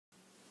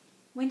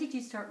When did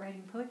you start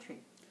writing poetry?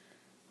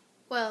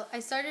 Well, I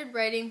started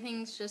writing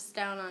things just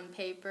down on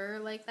paper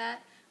like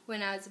that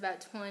when I was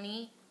about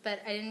 20,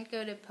 but I didn't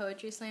go to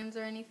poetry slams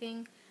or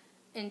anything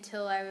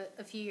until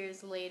a few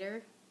years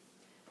later.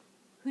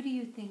 Who do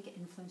you think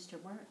influenced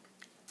your work?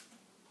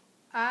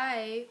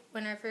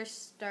 When I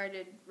first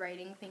started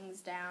writing things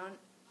down,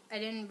 I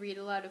didn't read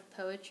a lot of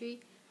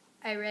poetry.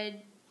 I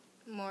read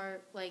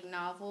more like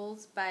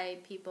novels by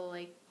people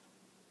like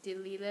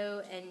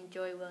DeLillo and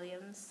Joy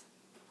Williams.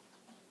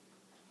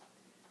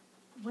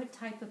 What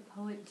type of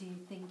poet do you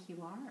think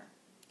you are?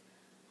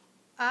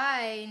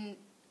 I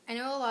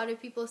know a lot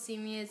of people see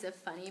me as a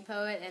funny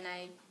poet, and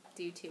I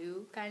do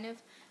too, kind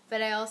of.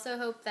 But I also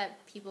hope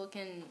that people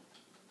can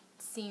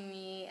see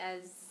me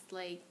as,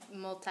 like,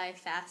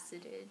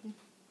 multifaceted.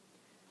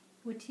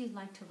 What do you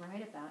like to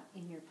write about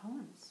in your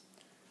poems?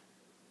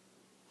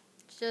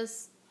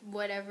 Just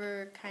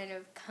whatever kind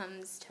of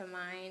comes to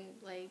mind.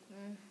 Like,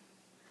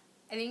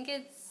 I think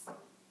it's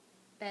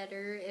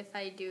better if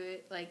I do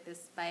it like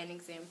this by an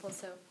example.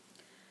 So,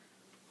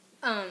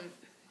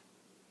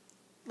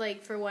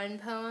 like for one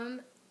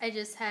poem, I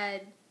just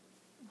had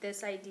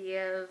this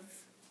idea of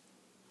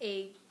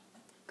a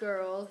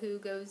girl who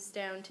goes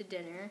down to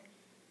dinner,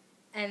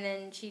 and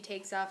then she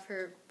takes off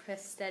her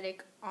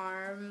prosthetic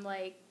arm,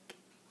 like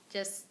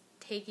just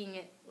taking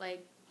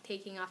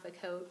off a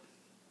coat,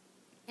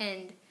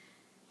 and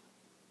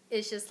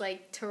it's just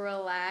like to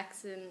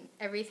relax and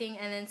everything.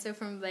 And then so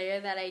from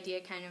there, that idea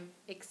kind of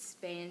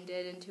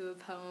expanded into a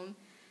poem,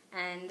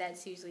 and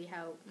that's usually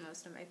how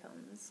most of my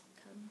poems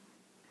come.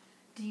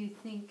 Do you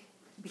think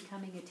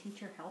becoming a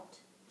teacher helped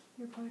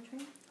your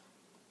poetry?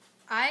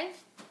 I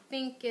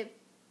think it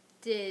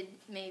did,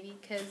 maybe,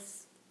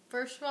 because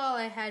first of all,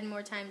 I had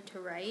more time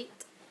to write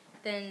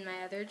than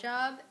my other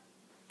job,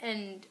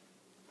 and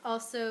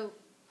also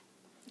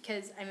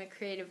because I'm a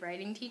creative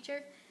writing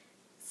teacher,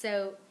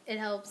 so it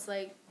helps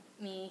like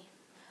me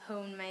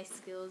hone my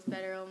skills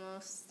better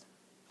almost.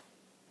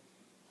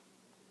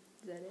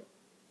 Is that it?